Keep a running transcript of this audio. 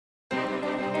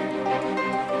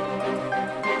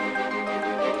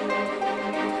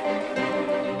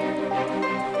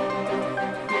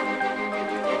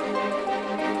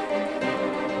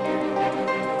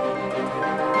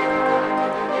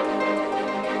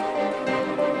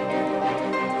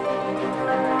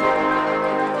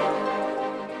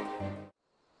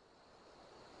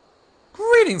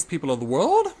Greetings, people of the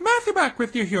world! Matthew back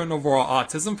with you here in Overall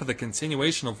Autism for the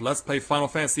continuation of Let's Play Final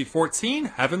Fantasy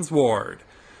XIV, Heavensward.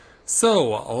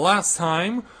 So, last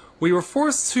time, we were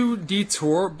forced to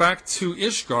detour back to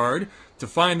Ishgard to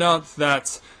find out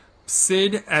that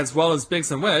Sid, as well as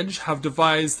Biggs and Wedge, have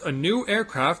devised a new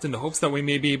aircraft in the hopes that we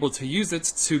may be able to use it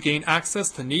to gain access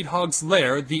to Needhog's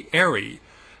lair, the Eyrie.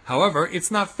 However,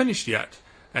 it's not finished yet,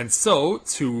 and so,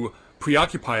 to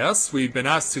preoccupy us, we've been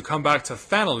asked to come back to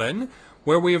Thanalin,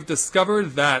 where we have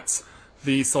discovered that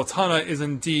the Sultana is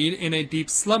indeed in a deep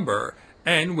slumber,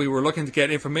 and we were looking to get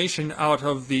information out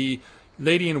of the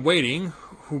lady-in-waiting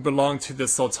who belonged to the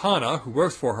Sultana, who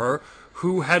worked for her,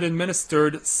 who had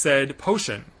administered said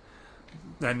potion.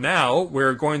 And now,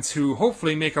 we're going to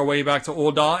hopefully make our way back to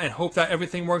Ul'dah and hope that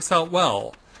everything works out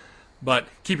well. But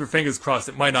keep your fingers crossed,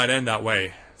 it might not end that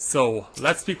way. So,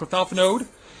 let's speak with Alphanode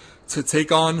to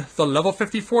take on the level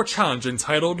 54 challenge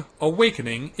entitled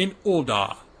Awakening in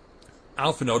Ul'dah.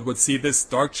 Alphanode would see this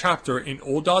dark chapter in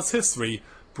Ul'dah's history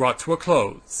brought to a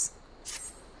close.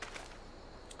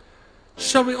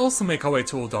 Shall we also make our way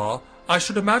to Ul'dah? I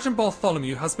should imagine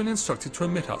Bartholomew has been instructed to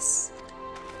admit us.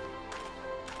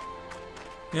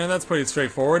 Yeah, that's pretty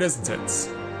straightforward, isn't it?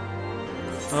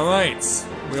 Alright,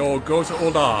 we'll go to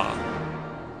Ul'dah.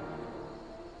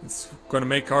 It's going to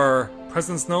make our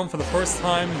presence known for the first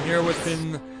time here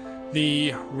within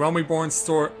the Realm Reborn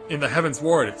in the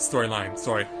Heavensward storyline,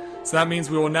 sorry. So that means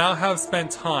we will now have spent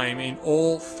time in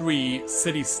all three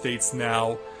city-states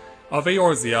now of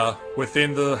Eorzea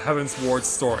within the Heavensward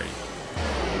story.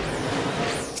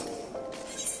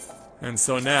 And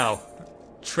so now,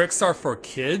 tricks are for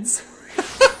kids?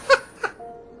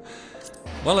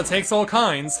 Well, it takes all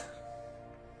kinds.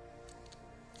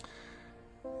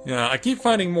 Yeah, I keep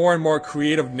finding more and more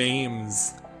creative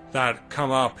names that come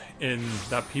up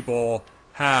that people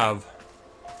have.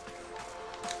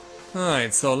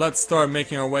 Alright, so let's start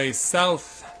making our way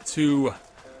south to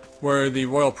where the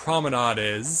Royal Promenade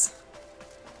is.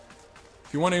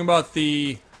 If you're wondering about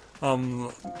the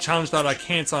challenge that I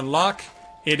can't unlock,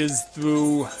 it is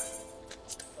through...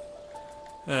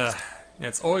 yeah,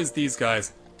 it's always these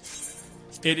guys.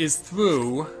 It is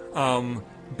through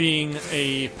being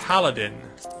a paladin,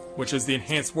 which is the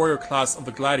enhanced warrior class of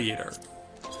the gladiator.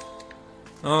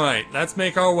 Alright, let's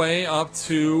make our way up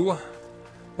to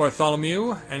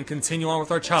Bartholomew and continue on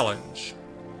with our challenge.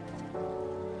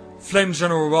 Flame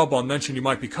General Raubon mentioned you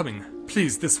might be coming.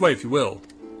 Please, this way if you will.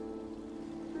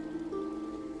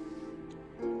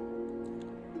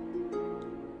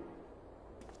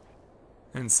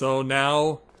 And so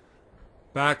now,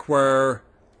 back where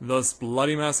this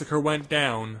bloody massacre went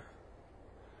down,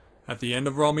 at the end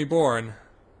of Realm Reborn.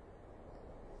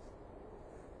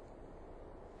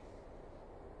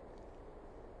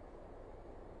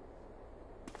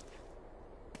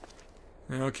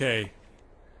 Okay.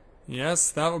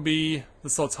 Yes, that would be the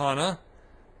Sultana.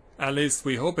 At least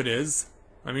we hope it is.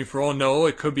 I mean, for all know,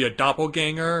 it could be a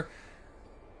doppelganger.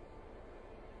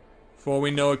 For all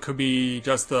we know, it could be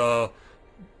just a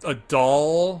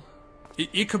doll.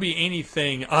 It could be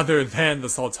anything other than the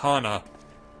Sultana.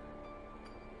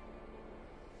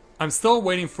 I'm still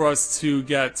waiting for us to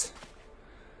get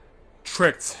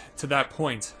tricked to that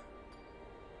point.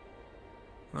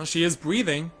 Well, she is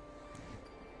breathing.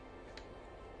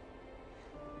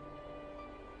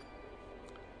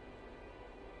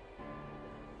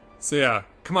 So yeah,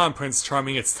 come on, Prince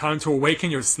Charming, it's time to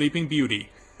awaken your sleeping beauty.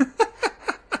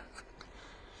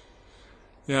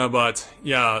 Yeah, but,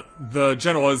 yeah, the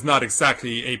general is not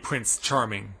exactly a Prince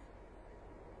Charming.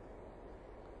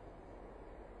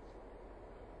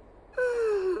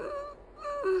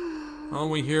 Oh,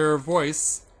 we hear her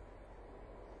voice.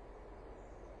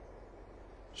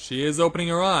 She is opening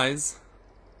her eyes.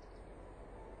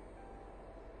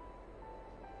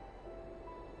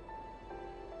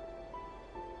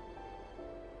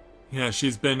 Yeah,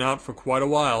 she's been out for quite a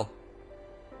while.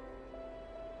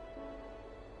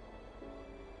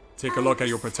 Take a look at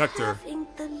your protector. Having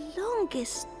the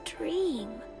longest dream.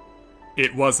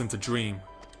 It wasn't a dream.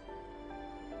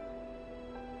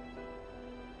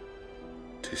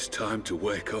 'Tis time to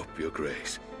wake up, Your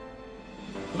Grace.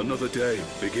 Another day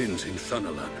begins in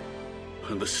Thanalin,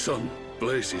 and the sun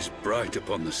blazes bright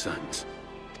upon the sands.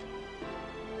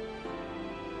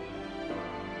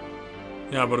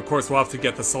 Yeah, but of course we'll have to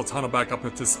get the Sultana back up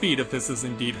to speed if this is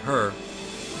indeed her.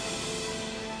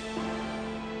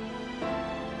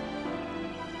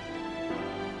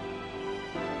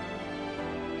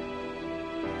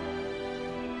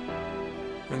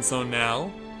 And so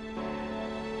now...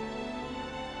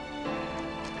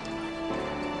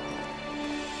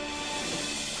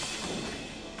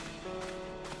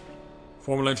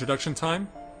 Formal introduction time?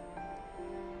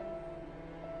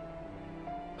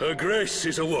 Her Grace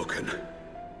is awoken.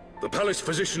 The palace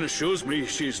physician assures me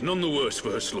she is none the worse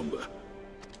for her slumber.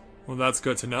 Well, that's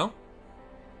good to know.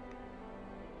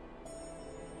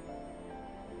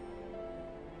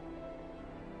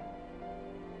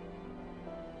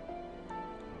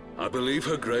 I believe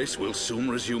Her Grace will soon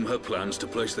resume her plans to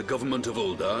place the government of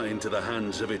Uldar into the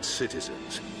hands of its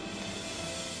citizens.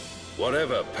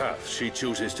 Whatever path she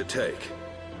chooses to take,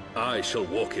 I shall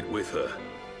walk it with her.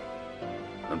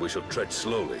 And we shall tread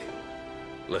slowly,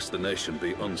 lest the nation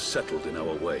be unsettled in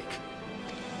our wake.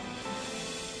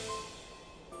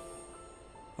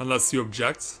 Unless you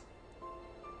object.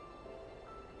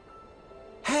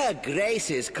 Her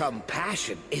Grace's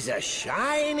compassion is a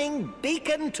shining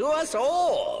beacon to us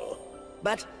all.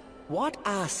 But what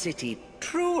our city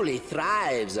truly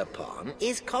thrives upon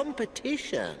is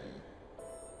competition.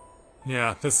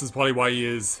 Yeah, this is probably why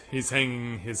he's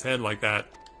hanging his head like that.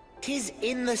 'Tis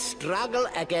in the struggle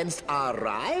against our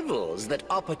rivals that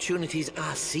opportunities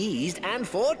are seized and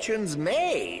fortunes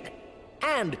made.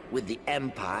 And with the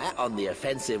Empire on the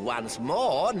offensive once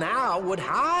more, now would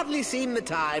hardly seem the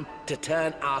time to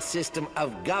turn our system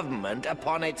of government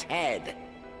upon its head.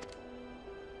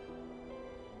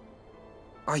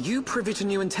 Are you privy to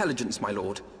new intelligence, my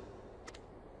lord?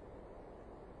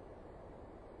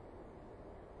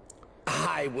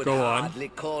 I would Go on. hardly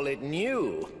call it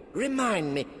new.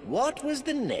 Remind me, what was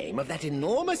the name of that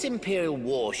enormous Imperial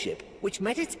warship which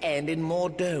met its end in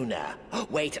Mordona? Oh,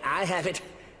 wait, I have it.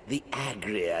 The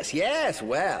Agrias, yes,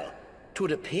 well.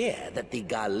 'Twould appear that the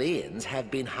Garleans have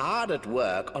been hard at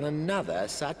work on another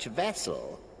such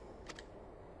vessel.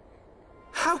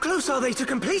 How close are they to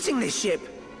completing this ship?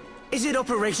 Is it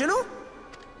operational?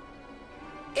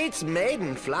 Its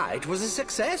maiden flight was a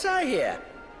success, I hear.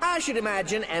 I should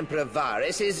imagine Emperor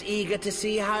Varys is eager to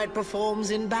see how it performs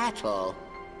in battle.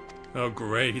 Oh,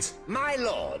 great. My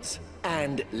lords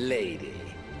and lady,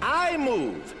 I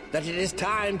move that it is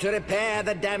time to repair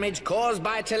the damage caused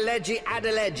by Teleji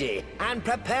Adeleji and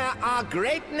prepare our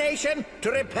great nation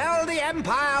to repel the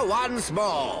Empire once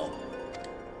more.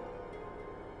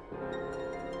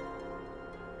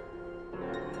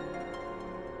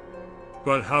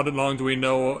 But how long do we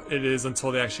know it is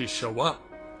until they actually show up?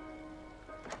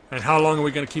 And how long are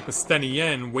we going to keep a Steny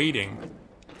Yen waiting?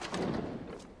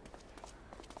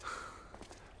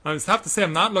 I just have to say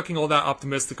I'm not looking all that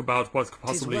optimistic about what could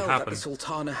possibly It is well happen. that the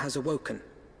Sultana has awoken.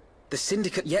 The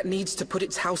Syndicate yet needs to put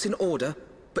its house in order,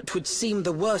 but 'twould seem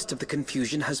the worst of the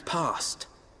confusion has passed.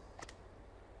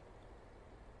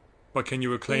 But can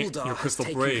you reclaim Uldar your has Crystal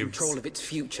taken Braves? control of its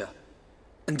future,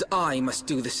 and I must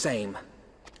do the same.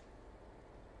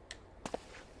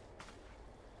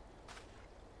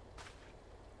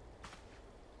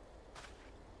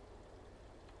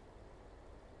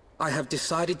 I have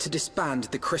decided to disband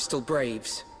the Crystal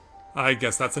Braves. I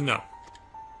guess that's a no.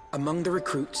 Among the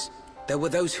recruits, there were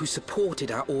those who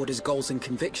supported our Order's goals and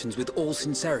convictions with all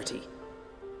sincerity.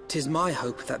 'Tis my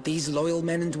hope that these loyal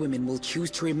men and women will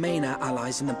choose to remain our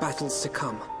allies in the battles to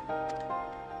come.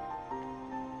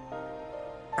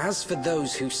 As for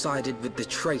those who sided with the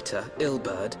traitor,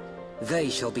 Ilberd, they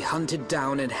shall be hunted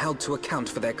down and held to account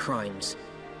for their crimes.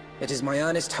 It is my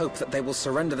earnest hope that they will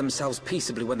surrender themselves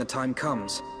peaceably when the time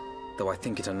comes, though I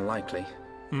think it unlikely.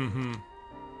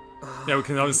 Yeah, we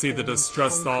can obviously see the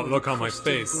distressed look on my Crystal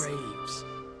face. Braves.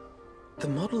 The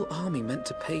model army meant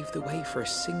to pave the way for a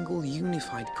single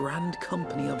unified grand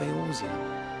company of Eorzea.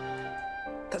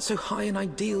 That so high an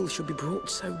ideal should be brought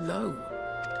so low.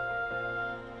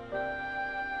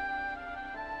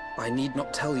 I need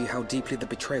not tell you how deeply the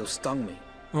betrayal stung me.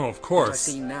 Oh, of But I course.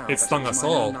 see now It that stung was us my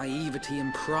all. own naivety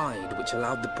and pride which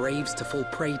allowed the Braves to fall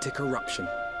prey to corruption.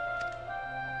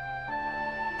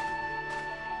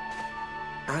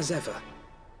 As ever,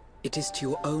 it is to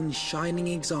your own shining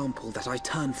example that I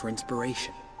turn for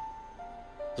inspiration.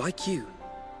 Like you,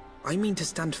 I mean to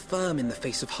stand firm in the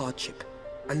face of hardship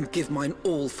and give mine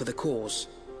all for the cause.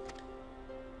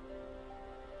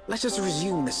 Let us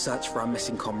resume the search for our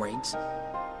missing comrades,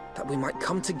 that we might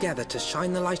come together to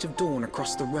shine the light of dawn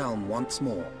across the realm once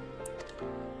more.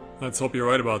 Let's hope you're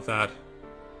right about that.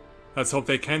 Let's hope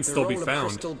they can still be The role of found.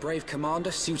 Crystal Brave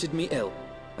Commander suited me ill,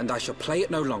 and I shall play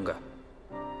it no longer.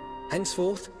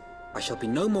 Henceforth, I shall be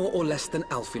no more or less than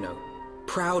Alphino,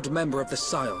 proud member of the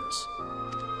Scions.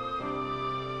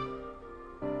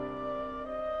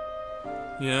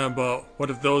 Yeah, but what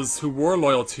if those who were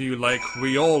loyal to you, like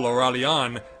Riol or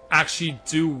Alian, actually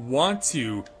do want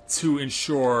you to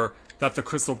ensure that the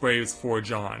Crystal Braves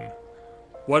forge on?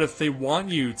 What if they want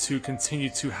you to continue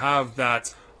to have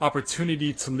that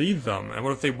opportunity to lead them? And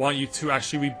what if they want you to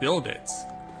actually rebuild it?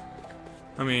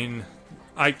 I mean,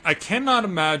 I cannot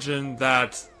imagine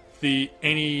that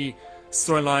any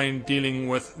storyline dealing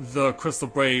with the Crystal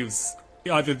Braves,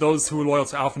 either those who are loyal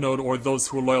to Alpha Node or those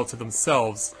who are loyal to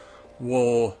themselves,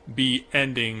 will be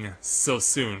ending so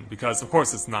soon, because of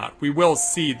course it's not. We will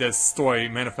see this story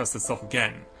manifest itself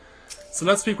again. So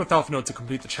let's speak with Alpha Node to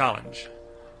complete the challenge.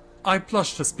 I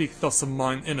blush to speak thus of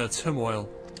mine inner turmoil.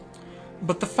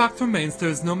 But the fact remains there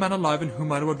is no man alive in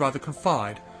whom I would rather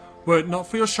confide. Were it not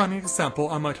for your shining example,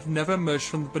 I might have never emerged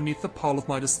from beneath the pall of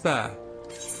my despair.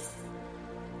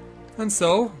 And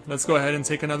so, let's go ahead and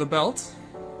take another belt.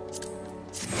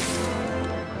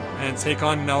 And take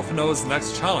on Alpha Node's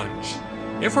next challenge.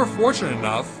 If we're fortunate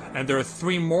enough, and there are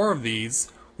 3 more of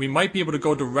these, we might be able to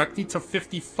go directly to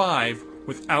 55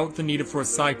 without the need for a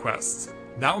side quest.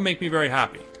 That would make me very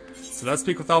happy. So let's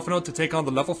speak with Alpha Node to take on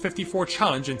the level 54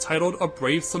 challenge entitled A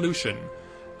Brave Solution.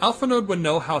 Alpha Node would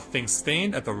know how things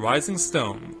stand at the Rising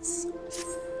Stones.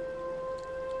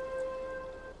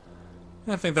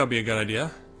 I think that would be a good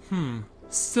idea.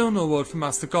 Still no word from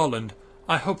Master Garland.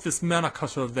 I hope this mana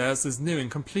cutter of theirs is nearing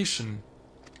completion.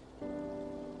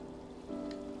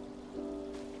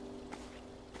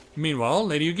 Meanwhile,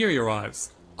 Lady Ugiri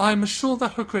arrives. I am assured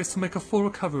that her grace will make a full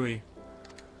recovery.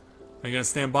 Are you going to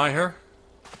stand by her?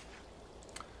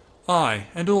 I,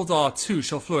 and all Dar too,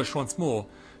 shall flourish once more.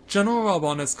 General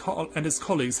Raban and his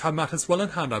colleagues have matters well in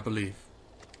hand, I believe.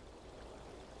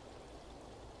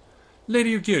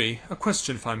 Lady Ugiri, a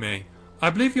question if I may. I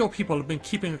believe your people have been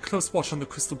keeping a close watch on the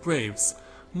Crystal Braves.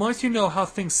 Might you know how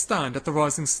things stand at the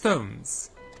Rising Stones?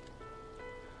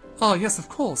 Ah, yes, of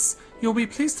course. You'll be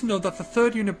pleased to know that the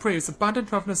 3rd Unit Braves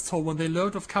abandoned Ravenous Toll when they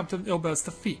learned of Captain Ilbert's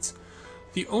defeat.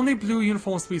 The only blue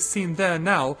uniforms we've seen there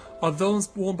now are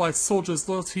those worn by soldiers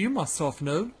loyal to you, Master Alpha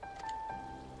Node.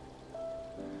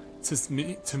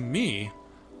 To me?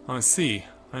 I see.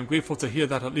 I am grateful to hear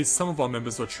that at least some of our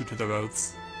members are true to their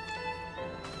oaths.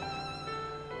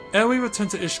 Ere we return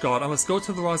to Ishgard, I must go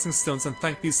to the Rising Stones and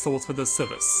thank these souls for their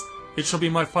service. It shall be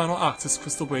my final act as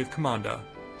Crystal Brave Commander.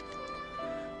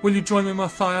 Will you join me,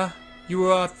 Mathia? You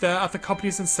were there at the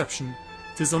company's inception.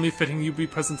 'Tis only fitting you be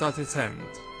present at its end.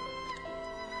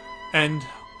 And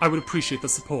I would appreciate the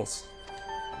support.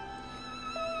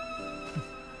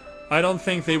 I don't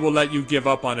think they will let you give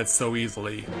up on it so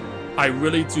easily. I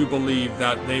really do believe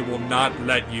that they will not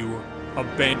let you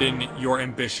abandon your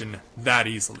ambition that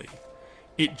easily.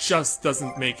 It just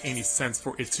doesn't make any sense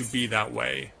for it to be that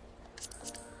way.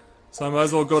 So I might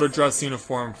as well go to dress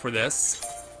uniform for this.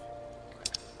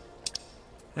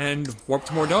 And warp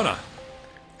to Mordona.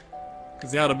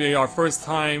 Because yeah, it'll be our first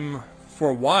time for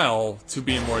a while to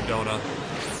be in Mordona.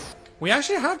 We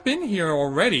actually have been here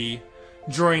already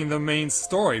during the main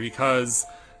story, because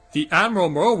the Admiral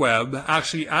Merweb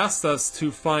actually asked us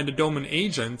to find a Doman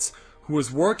agent who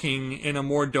was working in a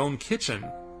Mordonian kitchen.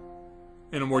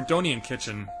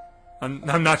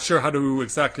 I'm not sure how to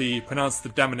exactly pronounce the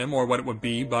demonym or what it would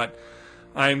be, but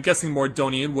I'm guessing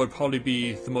Mordonian would probably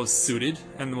be the most suited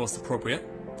and the most appropriate.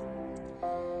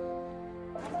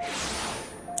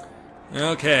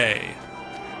 Okay.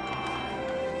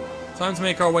 Time to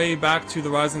make our way back to the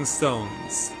Rising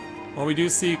Stones. While we do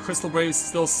see Crystal Brave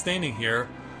still standing here,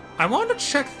 I want to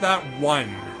check that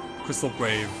one Crystal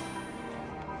Brave.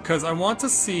 Because I want to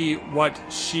see what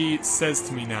she says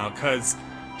to me now, because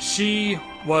she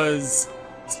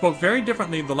spoke very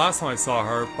differently the last time I saw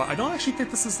her, but I don't actually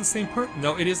think this is the same person.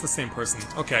 No, it is the same person.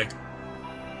 Okay.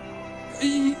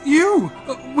 You!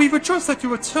 We rejoice at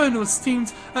your return, O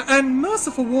esteemed and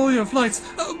merciful warrior of light.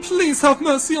 Please have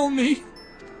mercy on me!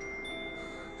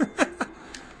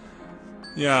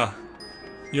 Yeah.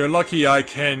 You're lucky I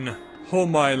can hold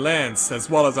my lance as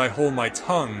well as I hold my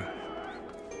tongue.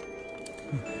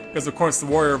 Because of course the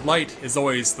warrior of light is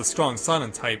always the strong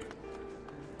silent type.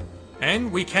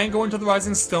 And we can go into the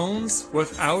Rising Stones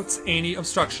without any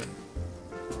obstruction.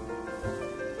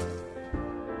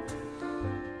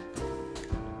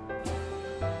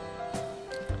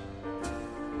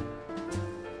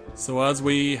 So as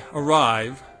we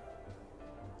arrive,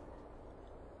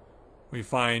 we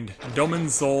find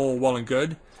Doman's all well and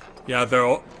good. Yeah,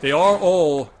 they are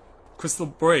all Crystal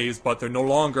Braves, but they're no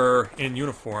longer in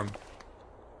uniform.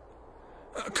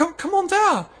 Come on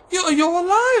down! You're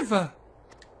alive!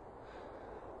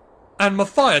 And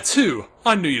Mathia too!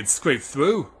 I knew you'd scrape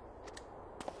through!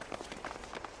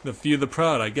 The few the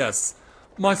proud, I guess.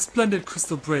 My splendid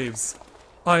Crystal Braves,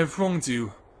 I have wronged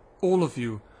you, all of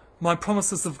you. My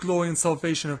promises of glory and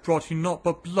salvation have brought you naught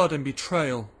but blood and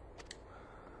betrayal.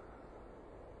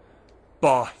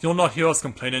 Bah, you'll not hear us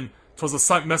complaining. 'Twas a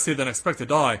sight messier than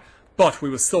expected, aye. But we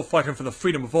were still fighting for the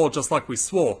freedom of all just like we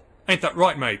swore. Ain't that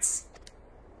right, mates?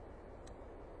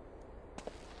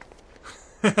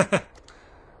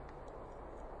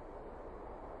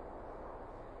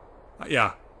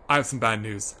 Yeah, I have some bad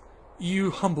news.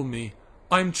 You humble me.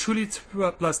 I am truly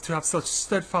blessed to have such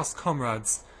steadfast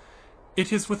comrades.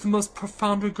 It is with the most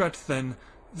profound regret, then,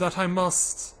 that I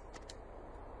must...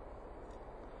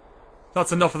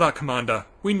 That's enough of that, Commander.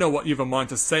 We know what you've a mind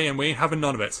to say, and we ain't having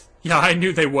none of it. Yeah, I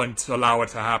knew they wouldn't allow it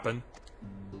to happen.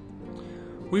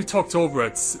 We talked it over,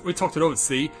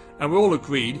 see, and we all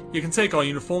agreed. You can take our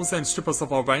uniforms and strip us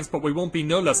of our ranks, but we won't be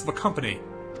no less of a company.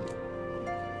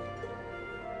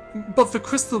 But the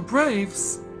Crystal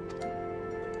Braves...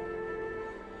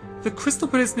 The Crystal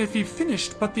Braves may be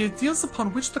finished, but the ideals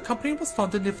upon which the company was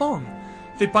founded live on.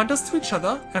 They bind us to each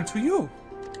other and to you.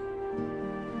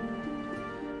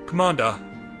 Commander,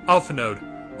 Alpha Node,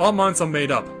 our minds are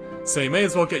made up, so you may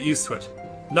as well get used to it.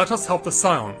 Let us help the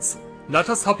Scions. Let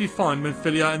us help you find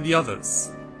Menphilia and the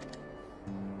others.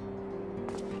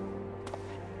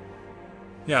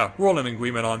 Yeah, we're all in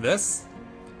agreement on this.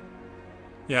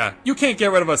 Yeah, you can't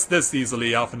get rid of us this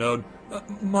easily, Alpha Node.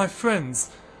 My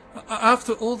friends,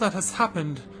 after all that has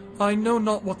happened, I know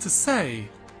not what to say.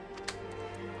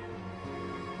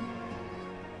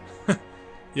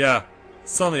 Yeah,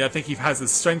 suddenly I think he has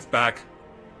his strength back.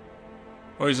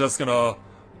 Or he's just gonna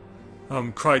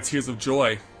cry tears of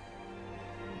joy.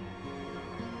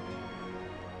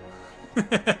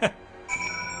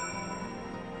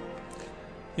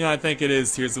 Yeah, I think it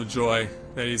is tears of joy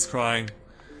that he's crying.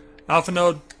 Alpha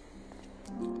Node,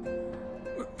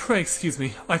 pray excuse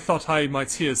me, I thought I had my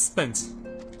tears spent.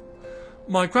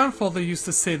 My grandfather used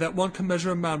to say that one can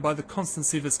measure a man by the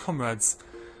constancy of his comrades.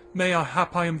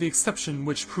 Mayhap I am the exception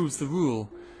which proves the rule.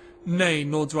 Nay,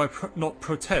 nor do I not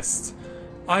protest.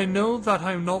 I know that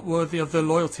I am not worthy of their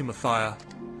loyalty, Matthias.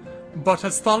 But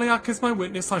as Thaliak is my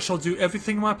witness, I shall do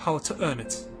everything in my power to earn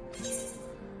it.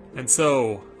 And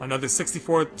so, another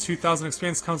 2,000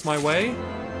 experience comes my way,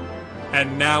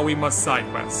 and now we must side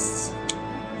quests.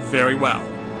 Very well.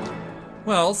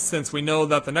 Well, since we know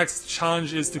that the next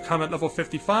challenge is to come at level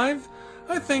 55,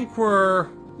 I think we're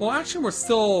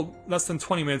still less than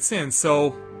 20 minutes in,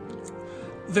 so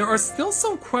there are still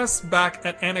some quests back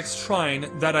at Annex Shrine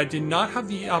that I did not have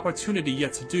the opportunity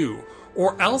yet to do,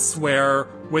 or elsewhere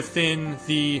within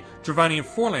the Dravanian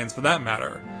Forelands for that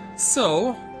matter.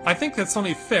 So, I think it's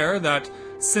only fair that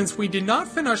since we did not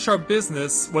finish our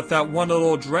business with that one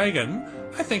little dragon,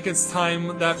 I think it's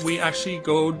time that we actually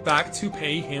go back to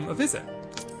pay him a visit.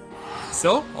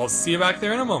 So, I'll see you back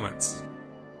there in a moment.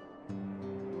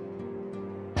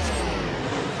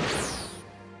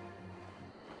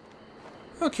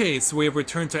 Okay, so we have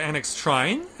returned to Annex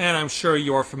Shrine, and I'm sure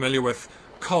you're familiar with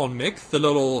Kalmik, the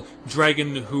little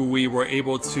dragon who we were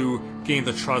able to gain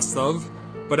the trust of.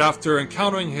 But after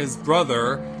encountering his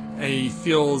brother, he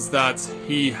feels that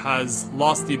he has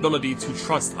lost the ability to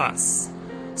trust us.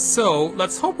 So,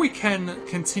 let's hope we can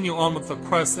continue on with the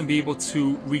quest and be able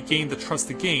to regain the trust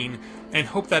again, and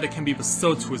hope that it can be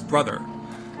bestowed to his brother.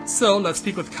 So, let's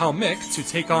speak with Kalmik to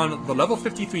take on the level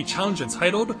 53 challenge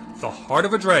entitled The Heart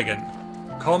of a Dragon.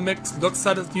 Kalmik looks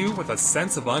at you with a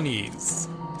sense of unease.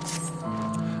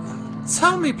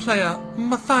 Tell me, player,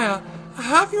 Matthias,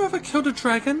 have you ever killed a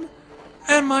dragon?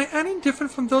 Am I any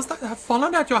different from those that have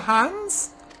fallen at your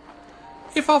hands?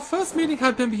 If our first meeting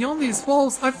had been beyond these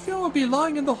walls, I fear I would be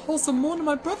lying in the halls of mourning in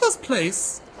my brother's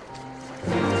place.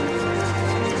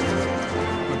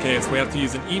 Okay, so we have to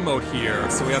use an emote here,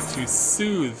 so we have to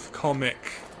soothe Kalmik.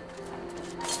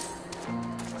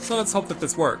 So let's hope that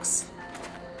this works.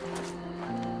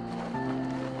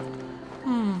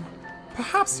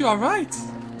 Perhaps you are right.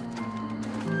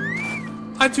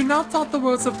 I do not doubt the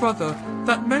words of brother,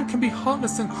 that men can be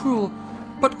heartless and cruel,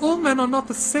 but all men are not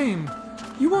the same.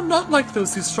 You are not like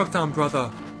those who struck down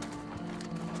brother.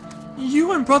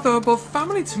 You and brother are both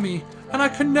family to me, and I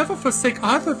could never forsake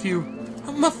either of you.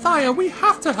 Matthias, we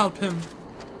have to help him.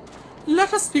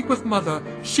 Let us speak with mother.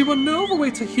 She will know of a way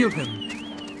to heal him.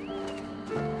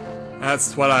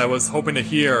 That's what I was hoping to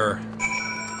hear.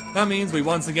 That means we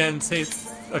once again take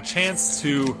a chance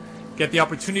to get the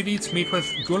opportunity to meet with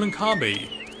Gulankambi,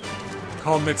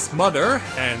 Kalmik's mother,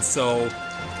 and so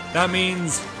that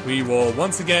means we will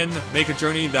once again make a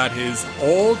journey that is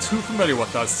all too familiar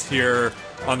with us here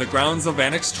on the grounds of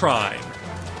Annex Shrine,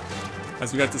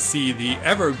 as we got to see the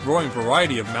ever-growing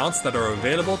variety of mounts that are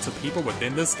available to people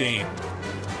within this game.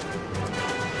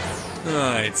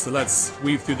 Alright, so let's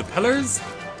weave through the pillars,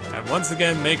 and once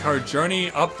again make our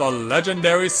journey up the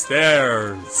legendary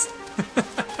stairs.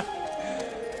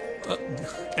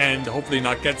 And hopefully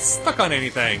not get stuck on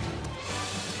anything.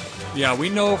 Yeah, we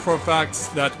know for a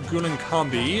fact that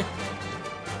Gulankambi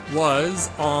was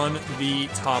on the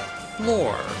top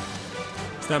floor.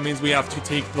 That means we have to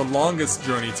take the longest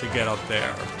journey to get up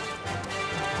there.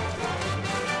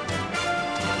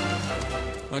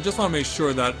 I just want to make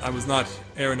sure that I was not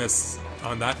erroneous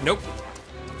on that. Nope.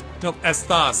 Nope,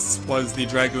 Estas was the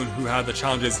Dragoon who had the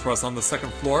challenges for us on the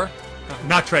second floor.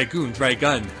 Not Dragoon,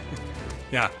 Dragun.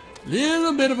 Yeah,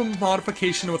 little bit of a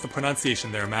modification with the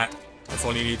pronunciation there, Matt. That's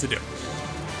all you need to do.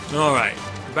 Alright,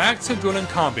 back to Gunan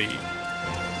Combi.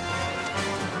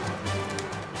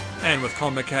 And with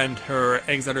Kalmyk and her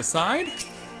eggs at her side.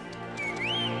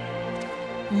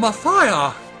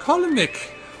 Mathia! Kalmyk!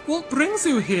 What brings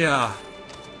you here?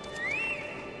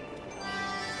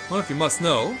 Well, if you must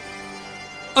know.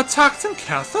 Attacked in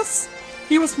Cathus?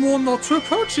 He was warned not to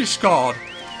approach Ishgard.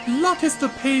 Luck is the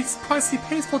price he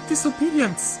pays for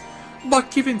disobedience. But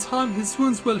given time, his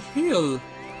wounds will heal.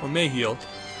 Or may heal.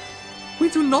 We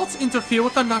do not interfere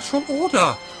with the natural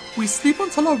order. We sleep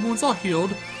until our wounds are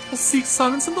healed, or seek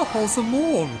silence in the halls of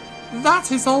morn. That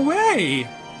is our way.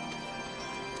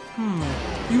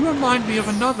 You remind me of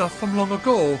another from long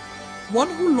ago. One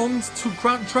who longed to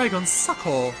grant dragons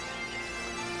succor.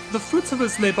 The fruits of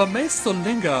his labor may still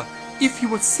linger. If you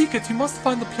would seek it, you must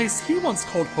find the place he once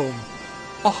called home.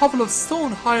 A hovel of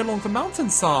stone high along the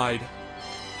mountainside.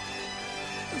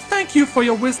 Thank you for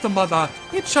your wisdom, Mother.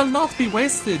 It shall not be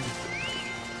wasted.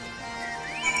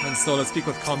 And so let's speak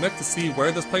with Kalmyk to see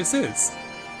where this place is.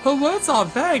 Her words are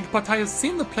vague, but I have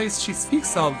seen the place she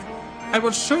speaks of. I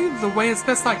will show you the way as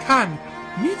best I can.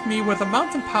 Meet me where the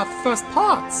mountain path first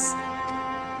parts.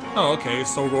 Oh, okay,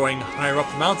 so we're going higher up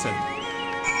the mountain.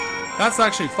 That's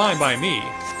actually fine by me.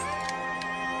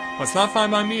 What's not fine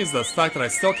by me is the fact that I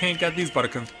still can't get these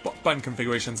button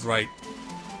configurations right.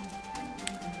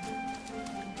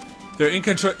 Their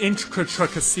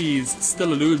intricacies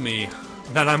still elude me,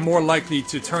 that I'm more likely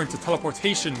to turn to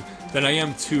teleportation than I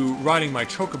am to riding my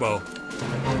chocobo.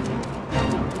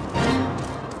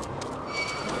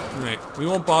 Alright, we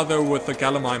won't bother with the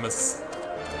Gallimimus.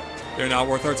 They're not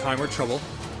worth our time or trouble.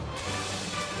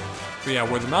 But yeah,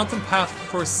 where the mountain path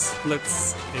first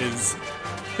splits is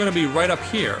gonna be right up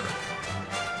here.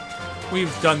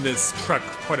 We've done this trek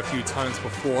quite a few times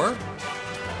before.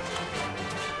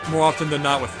 More often than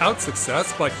not without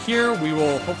success, but here we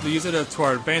will hopefully use it to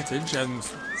our advantage, and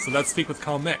so let's speak with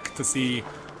Kalmyk to see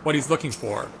what he's looking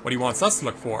for, what he wants us to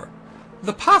look for.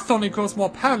 The path only grows more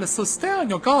perilous, so stay on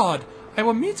your guard. I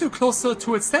will meet you closer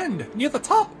to its end, near the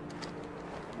top.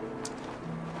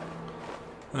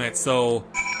 Alright, so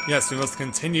yes, we must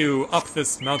continue up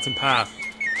this mountain path.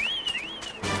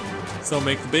 So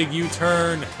make the big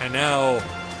U-turn, and now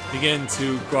begin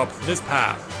to go up this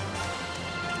path.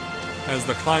 As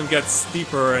the climb gets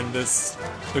steeper and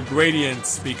the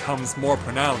gradient becomes more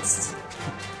pronounced.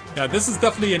 Yeah, this is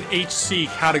definitely an HC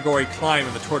category climb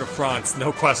in the Tour de France,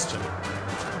 no question.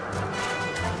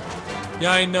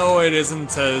 Yeah, I know it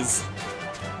isn't as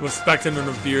respected and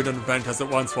revered an event as it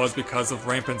once was because of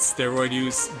rampant steroid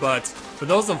use, but for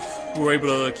those who are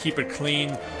able to keep it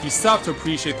clean, you still have to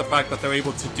appreciate the fact that they're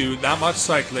able to do that much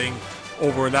cycling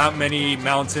over that many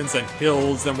mountains and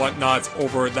hills and whatnot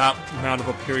over that amount of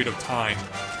a period of time.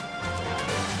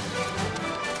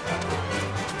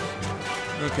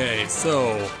 Okay,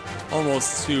 so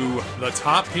almost to the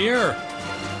top here.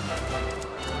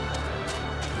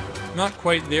 Not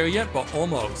quite there yet, but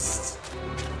almost.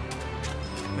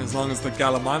 As long as the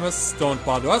Gallimimus don't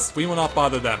bother us, we will not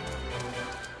bother them.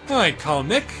 Alright,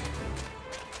 Kalmyk.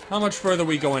 How much further are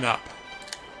we going up?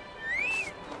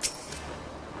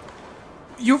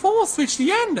 You've almost reached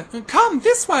the end! Come,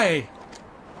 this way!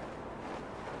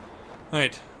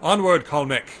 Alright, onward,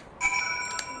 Kalmyk.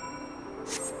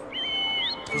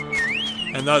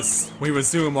 And thus, we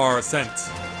resume our ascent.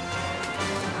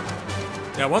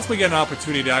 Yeah, once we get an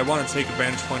opportunity, I want to take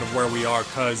advantage point of where we are,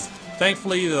 because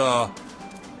thankfully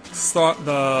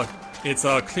it's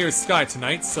a clear sky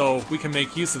tonight, so we can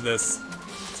make use of this.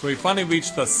 So we finally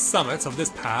reached the summit of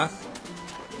this path.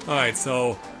 Alright,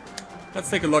 so let's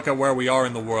take a look at where we are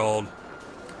in the world.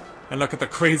 And look at the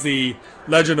crazy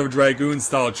Legend of Dragoon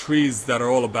style trees that are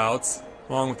all about.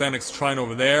 Along with Annex Shrine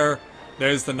over there.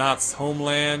 There's the Knott's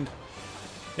homeland.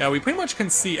 Yeah, we pretty much can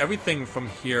see everything from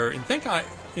here. In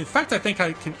fact, I think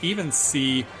I can even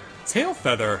see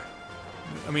Tailfeather.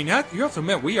 I mean, you have to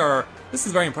admit, this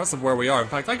is very impressive where we are. In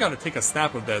fact, I gotta take a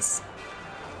snap of this.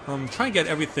 Try and get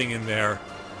everything in there.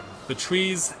 The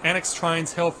trees, Annex Shrine,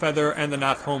 Tailfeather, and the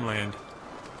Knoth homeland.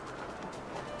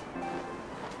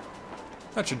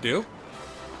 That should do.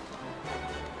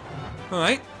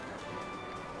 Alright.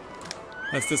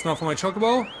 Let's dismount from my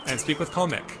chocobo and speak with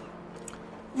Kalmyk.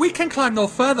 We can climb no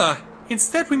further.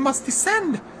 Instead, we must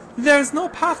descend. There is no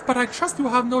path, but I trust you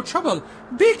will have no trouble.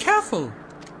 Be careful.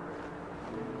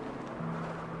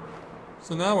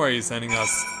 So now where are you sending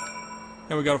us?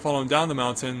 And we gotta follow him down the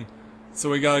mountain, so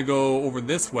we gotta go over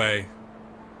this way.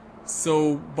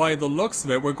 So by the looks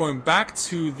of it, we're going back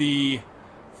to the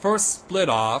first split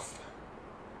off.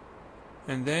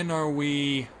 And then are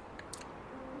we...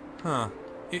 Huh.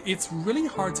 It's really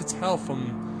hard to tell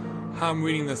from how I'm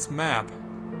reading this map.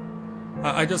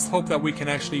 I just hope that we can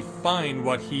actually find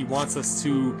what he wants us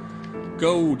to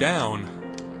go down.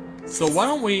 So why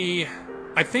don't we...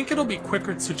 I think it'll be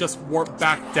quicker to just warp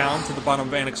back down to the bottom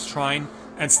of Annex Shrine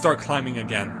and start climbing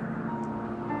again.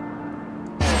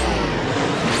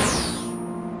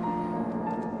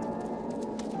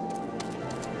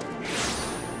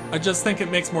 I just think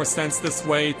it makes more sense this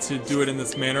way to do it in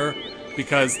this manner,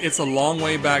 because it's a long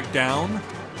way back down.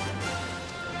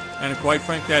 And quite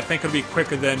frankly, I think it'll be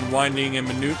quicker than winding and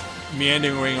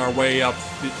meandering our way up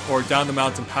or down the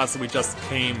mountain pass that we just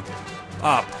came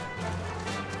up.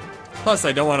 Plus,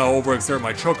 I don't want to overexert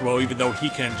my chocobo, even though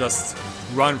he can just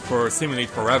run for seemingly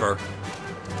forever.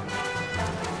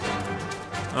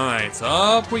 Alright, so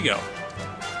up we go.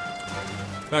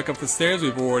 Back up the stairs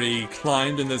we've already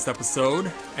climbed in this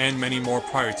episode, and many more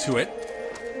prior to it.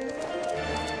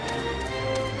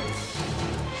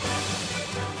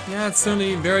 Yeah, it's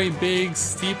certainly very big,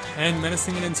 steep, and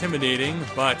menacing and intimidating,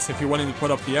 but if you're willing to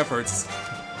put up the efforts,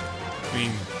 I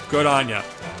mean, good on ya.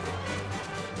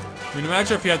 I mean,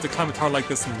 imagine if you had to climb a tower like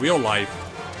this in real life,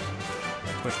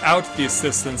 without the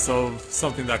assistance of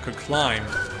something that could climb.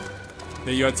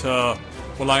 That you had to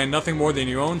rely on nothing more than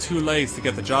your own two legs to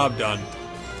get the job done.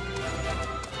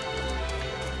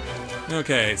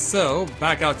 Okay, so,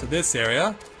 back out to this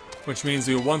area, which means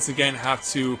we once again have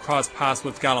to cross paths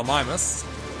with Gallimimus.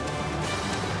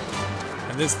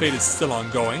 And this fate is still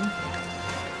ongoing.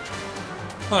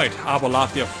 Alright,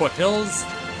 Abalathia Foothills.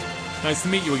 Nice to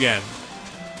meet you again.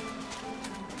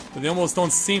 But they almost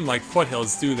don't seem like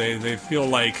foothills, do they? They feel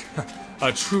like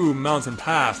a true mountain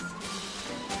path.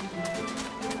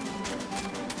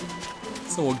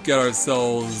 So we'll get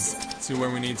ourselves to where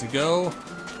we need to go.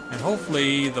 And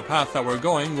hopefully the path that we're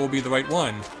going will be the right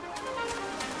one.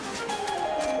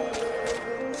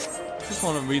 Just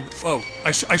want to read... Oh,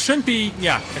 I shouldn't be...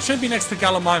 Yeah, I shouldn't be next to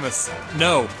Gallimimus.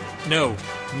 No. No.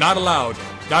 Not allowed.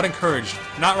 Not encouraged.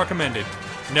 Not recommended.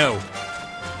 No.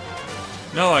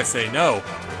 No, I say no.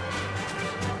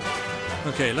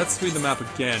 Okay, let's read the map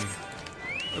again.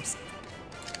 Oops.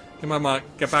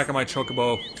 Get back on my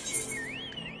chocobo.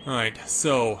 Alright,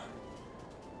 so...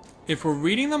 if we're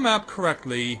reading the map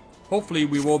correctly, hopefully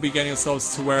we will be getting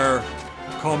ourselves to where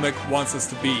Kalmyk wants us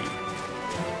to be.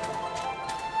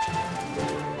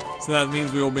 So that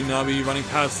means we will now be running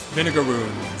past Vinegar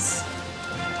Runes.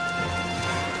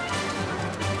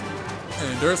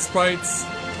 And Earth Sprites.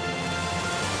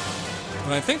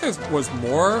 And I think there was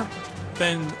more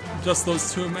than just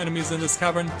those two enemies in this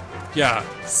cavern. Yeah,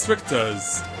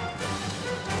 Strictas.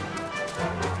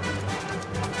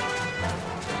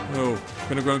 Oh,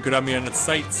 Vinegar Rune could have me on its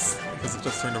sights because it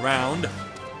just turned around.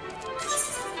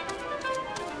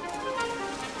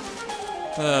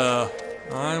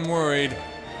 I'm worried.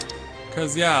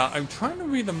 Because, yeah, I'm trying to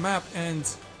read the map and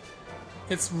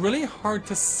it's really hard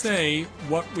to say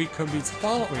what we could be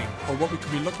following or what we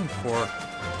could be looking for.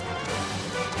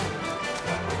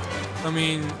 I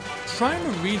mean, trying to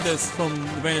read this from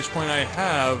the vantage point I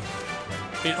have,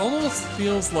 it almost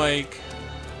feels like...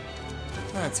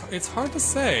 it's hard to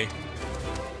say.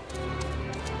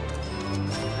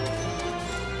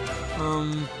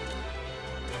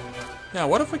 Yeah,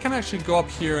 what if we can actually go up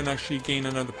here and actually gain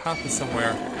another path to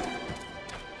somewhere?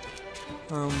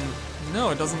 No,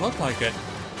 it doesn't look like it.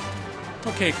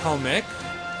 Okay, Kalmyk.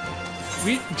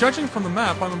 Judging from the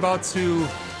map, I'm about to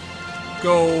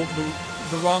go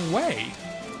the wrong way.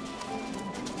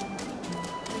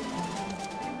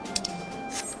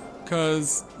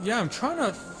 Because, yeah, I'm trying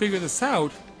to figure this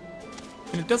out,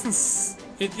 and it doesn't...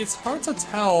 It's hard to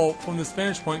tell from this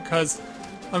vantage point, because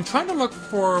I'm trying to look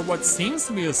for what seems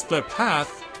to be a split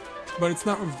path, but it's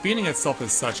not revealing itself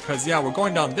as such, because, yeah, we're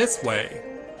going down this way.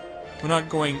 We're not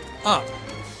going up.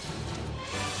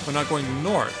 We're not going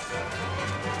north.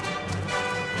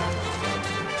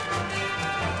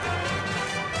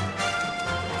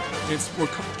 We're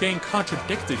getting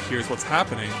contradicted here is what's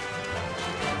happening.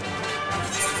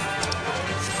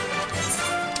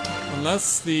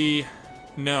 Unless the...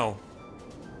 No.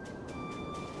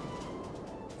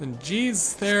 Then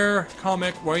geez there,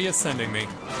 Kalmyk, where are you sending me?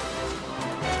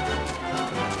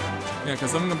 Yeah,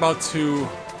 because I'm about to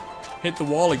hit the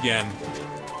wall again.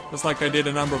 Just like I did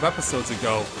a number of episodes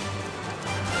ago.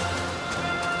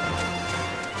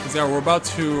 Because yeah, we're about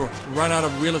to run out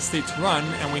of real estate to run,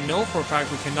 and we know for a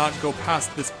fact we cannot go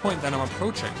past this point that I'm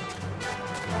approaching.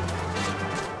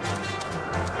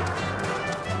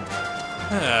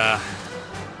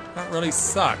 That really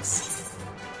sucks.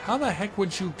 How the heck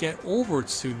would you get over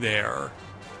to there?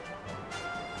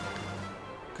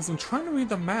 Because I'm trying to read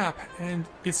the map, and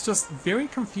it's just very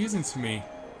confusing to me.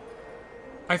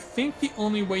 I think the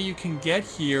only way you can get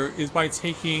here is by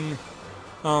taking,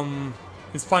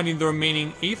 is finding the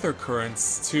remaining aether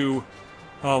currents to,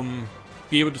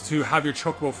 be able to have your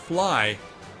chocobo fly.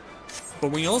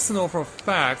 But we also know for a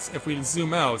fact, if we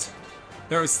zoom out,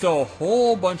 there is still a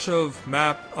whole bunch of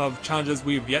challenges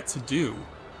we've yet to do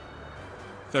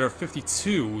that are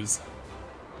 52s.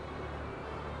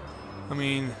 I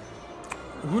mean,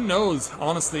 who knows,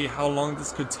 honestly, how long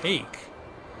this could take.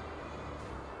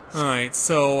 Alright,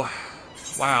 so,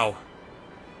 wow.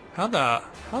 How the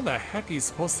heck are you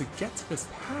supposed to get to this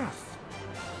path?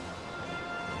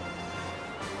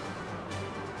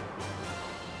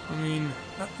 I mean,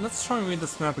 let's try and read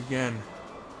this map again.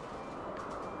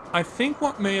 I think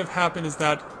what may have happened is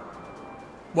that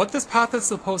what this path is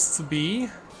supposed to be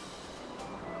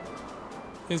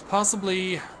is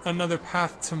possibly another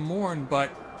path to Morn,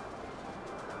 but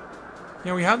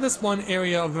we have this one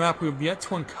area of the map we've yet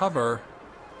to uncover,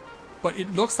 but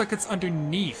it looks like it's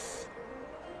underneath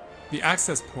the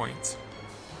access point.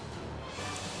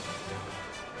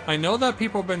 I know that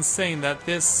people have been saying that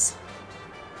this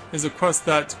is a quest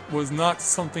that was not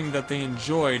something that they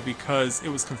enjoyed because it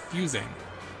was confusing.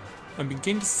 I'm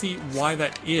beginning to see why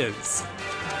that is.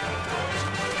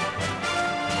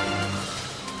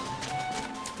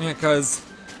 Yeah, because,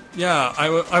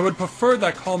 I would prefer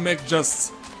that Kalmyk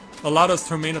just allowed us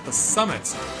to remain at the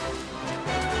summit.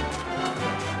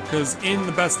 Because in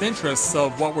the best interests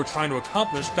of what we're trying to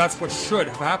accomplish, that's what should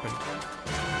have happened.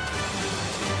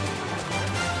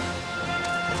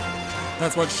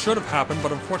 That's what should have happened,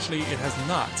 but unfortunately it has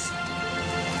not.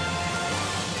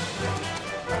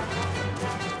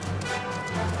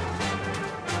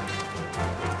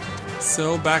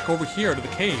 So back over here to the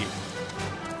cave.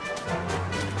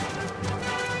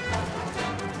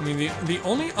 I mean, the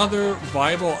only other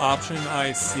viable option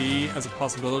I see as a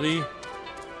possibility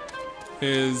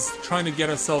is trying to get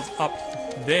ourselves up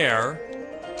there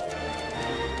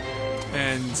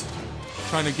and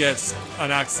trying to get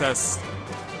an access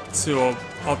to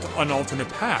an alternate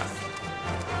path.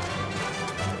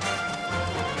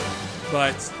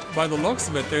 But by the looks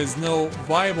of it, there's no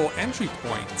viable entry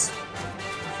point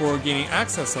for gaining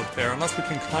access up there, unless we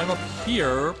can climb up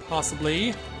here,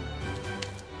 possibly.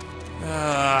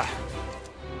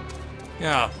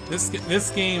 Yeah,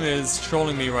 this game is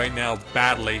trolling me right now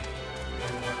badly.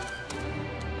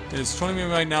 It is trolling me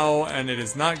right now, and it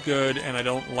is not good, and I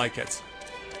don't like it.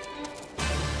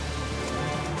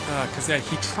 Because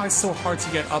he tries so hard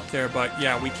to get up there, but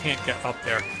we can't get up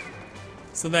there.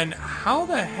 So then, how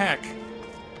the heck?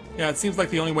 Yeah, it seems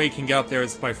like the only way you can get up there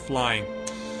is by flying.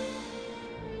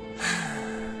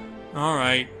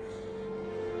 Alright.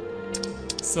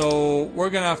 So, we're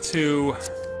gonna have to...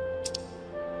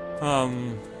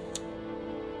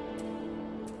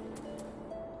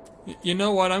 You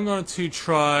know what, I'm going to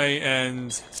try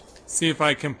and see if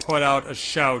I can put out a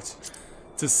shout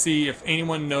to see if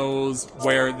anyone knows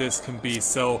where this can be.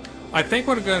 So, I think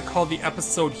we're going to call the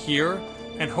episode here,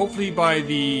 and hopefully by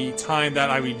the time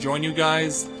that I rejoin you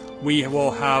guys, we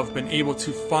will have been able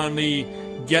to finally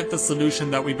get the solution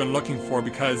that we've been looking for,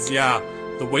 because,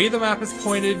 the way the map is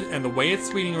pointed and the way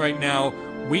it's reading right now,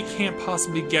 we can't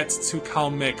possibly get to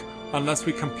Kalmyk unless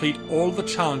we complete all the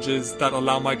challenges that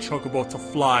allow my chocobo to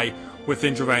fly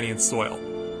within Dravanian soil.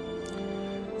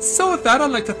 So with that, I'd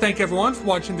like to thank everyone for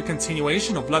watching the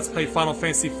continuation of Let's Play Final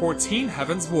Fantasy XIV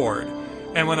Heavensward.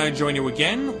 And when I join you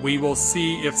again, we will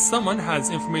see if someone has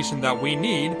information that we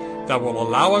need that will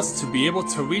allow us to be able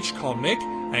to reach Kalmyk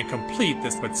and complete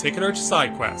this particular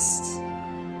side quest.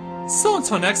 So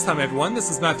until next time everyone,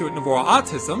 this is Matthew at Navora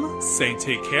Autism, saying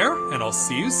take care, and I'll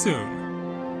see you soon.